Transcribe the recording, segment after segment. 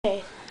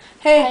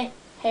Hey.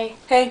 Hey.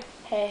 Hey.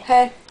 Hey.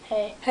 Hey.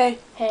 Hey. Hey.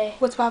 Hey.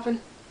 What's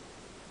poppin'?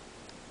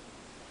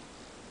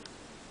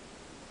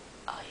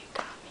 Oh, you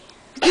got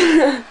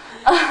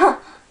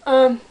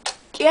me.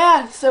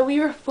 Yeah, so we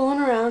were fooling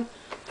around.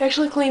 We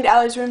actually cleaned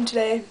Allie's room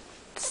today.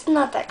 It's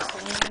not that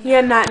clean. Yeah,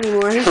 not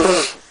anymore.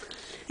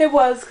 It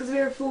was, because we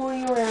were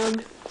fooling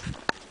around.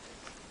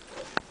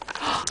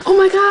 Oh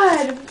my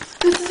god!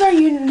 This is our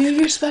New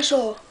Year's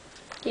special.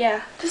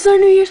 Yeah. This is our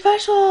New Year's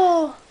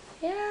special!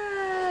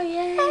 Yeah,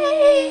 yay!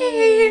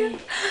 Hey!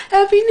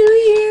 Happy New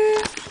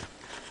Year!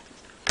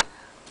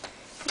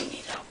 You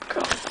need help,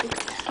 girl.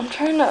 I'm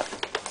trying to...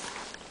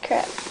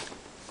 Crap.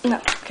 No,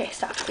 okay,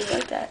 stop. Do it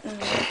like that.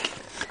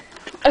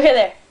 Okay,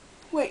 there.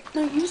 Wait,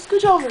 no, you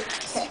scooch over.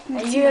 Okay,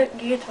 you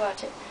get to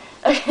watch it.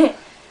 Okay.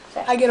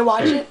 So, I get to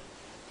watch it?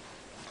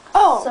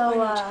 Oh! So,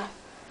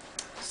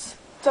 What's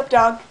up,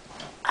 dog?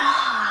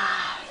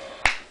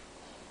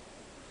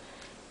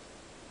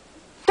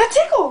 That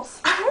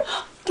tickles!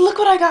 Look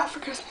what I got for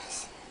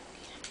Christmas.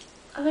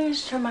 I think I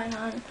should turn mine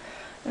on.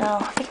 No,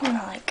 I think I'm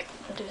gonna, like,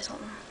 do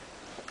something.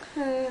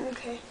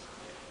 Okay.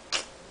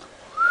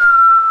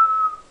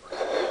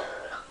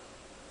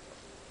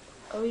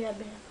 Oh, yeah,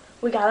 man.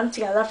 We got them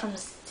together from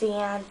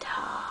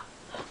Santa.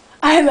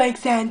 I like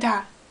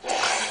Santa.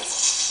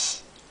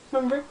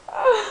 Remember?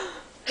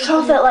 Shut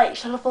off that light.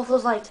 Shut off both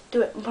those lights.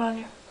 Do it. And put on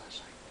your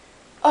flashlight.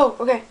 Oh,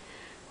 okay.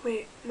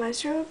 Wait, my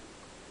strobe?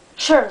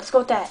 Sure, let's go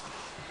with that.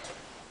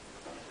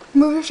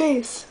 Move your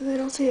face so they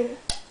don't see it.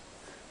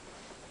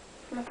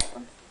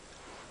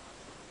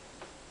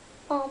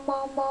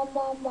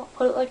 Mom.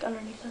 Put it like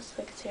underneath us so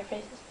they can see our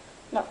faces.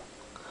 No.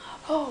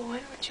 Oh, I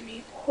know what you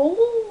mean.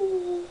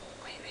 Oh.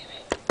 Wait.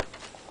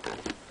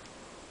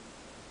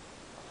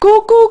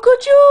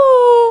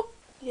 Go!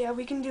 Yeah,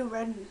 we can do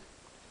red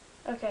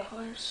Okay.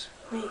 colors.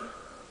 Wait.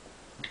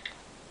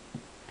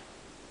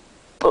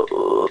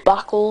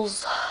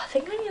 Buckles. I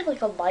think I need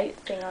like a light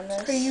thing on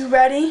this. Are you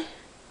ready?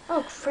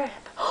 Oh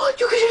crap.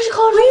 You can change the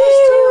color on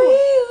this too.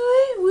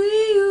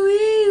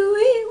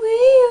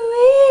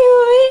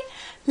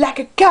 Like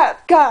a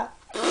cat.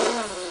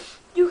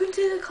 You can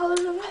see the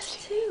colors on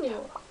this too.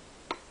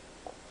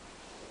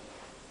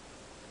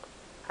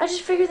 I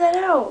just figured that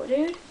out,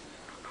 dude.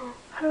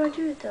 How do I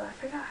do it though? I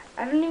forgot.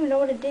 I don't even know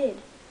what it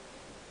did.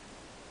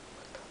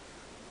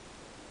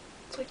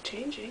 It's like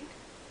changing.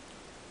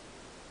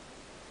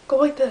 Go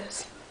like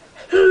this.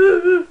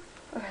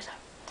 Okay, so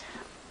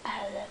I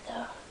have that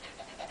though.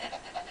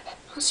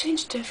 Let's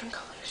change to different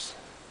colors.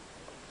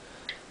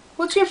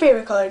 What's your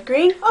favorite color?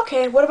 Green?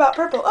 Okay. What about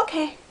purple?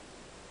 Okay.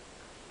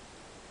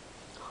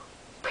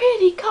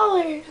 Pretty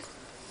colors.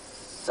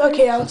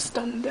 Okay, I was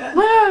stunned.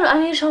 No, I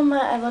need to show them my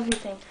I love you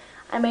thing.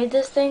 I made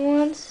this thing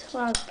once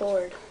when I was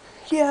bored.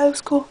 Yeah, it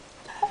was cool.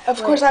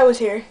 Of course I was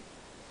here.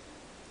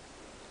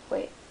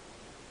 Wait.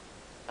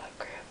 Oh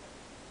crap.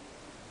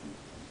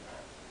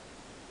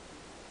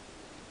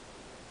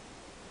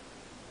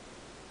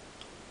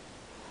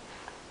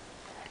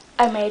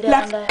 I made it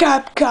on the...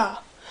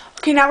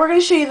 Okay, now we're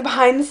going to show you the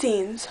behind the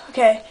scenes.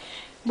 Okay,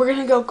 we're going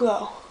to go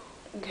glow.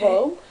 Okay?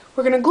 Glow?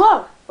 We're going to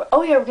glow.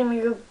 Oh yeah, we're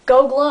going to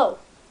go glow.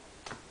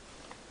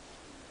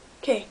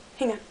 Okay,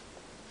 hang on.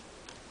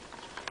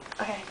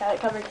 Okay, got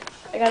it covered.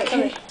 I got it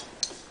covered.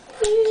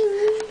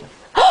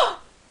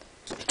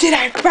 Did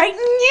I frighten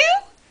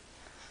you?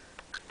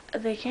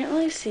 They can't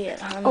really see it,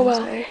 huh? Oh well.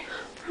 Sorry.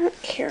 I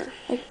don't care.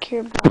 I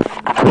care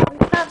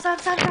about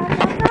Stop.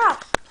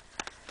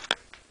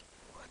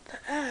 What the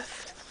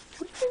F?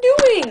 What are you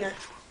doing?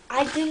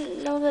 I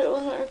didn't know that it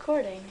wasn't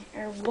recording.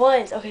 Or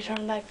was. Okay,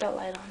 turn back that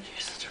light on. You're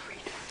such a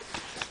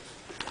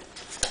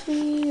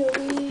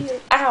reader.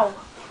 Ow.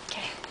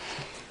 Okay.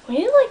 We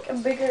need like a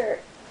bigger...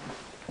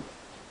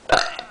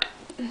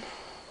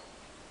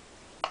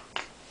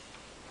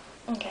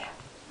 Okay.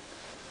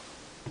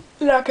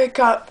 Like a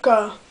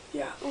cop.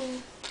 Yeah.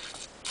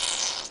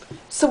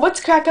 So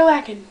what's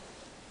crack-a-lackin'?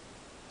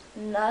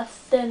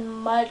 Nothing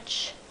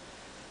much.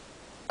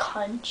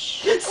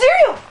 Conch.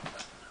 Cereal!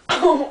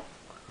 Oh.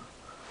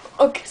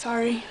 Okay,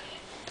 sorry.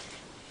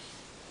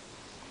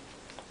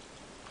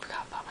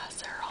 Forgot about my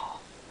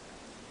cereal.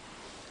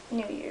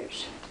 New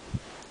Year's.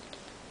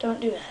 Don't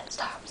do that.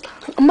 Stop.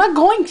 I'm not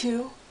going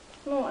to.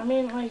 No, I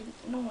mean like,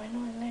 no, I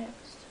know it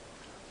next.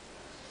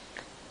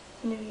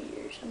 New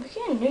Year's. I'm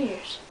looking at New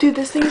Year's. Dude,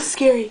 this thing is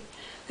scary.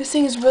 This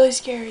thing is really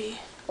scary.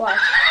 Watch.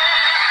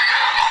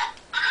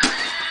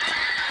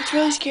 It's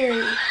really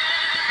scary.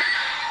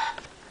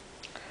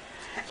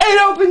 And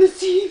open the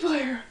CD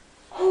player.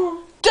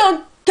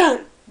 Dun.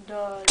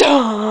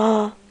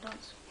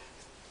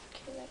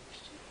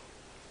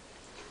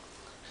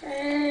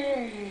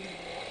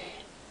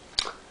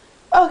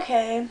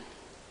 Okay.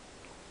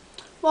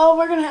 Well,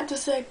 we're gonna have to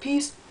say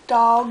peace,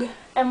 dog.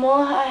 And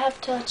I have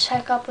to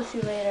check up with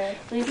you later.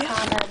 Leave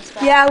comments.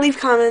 Yeah, leave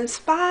comments.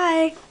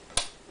 Bye.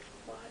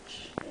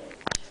 Watch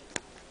it.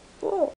 Whoa.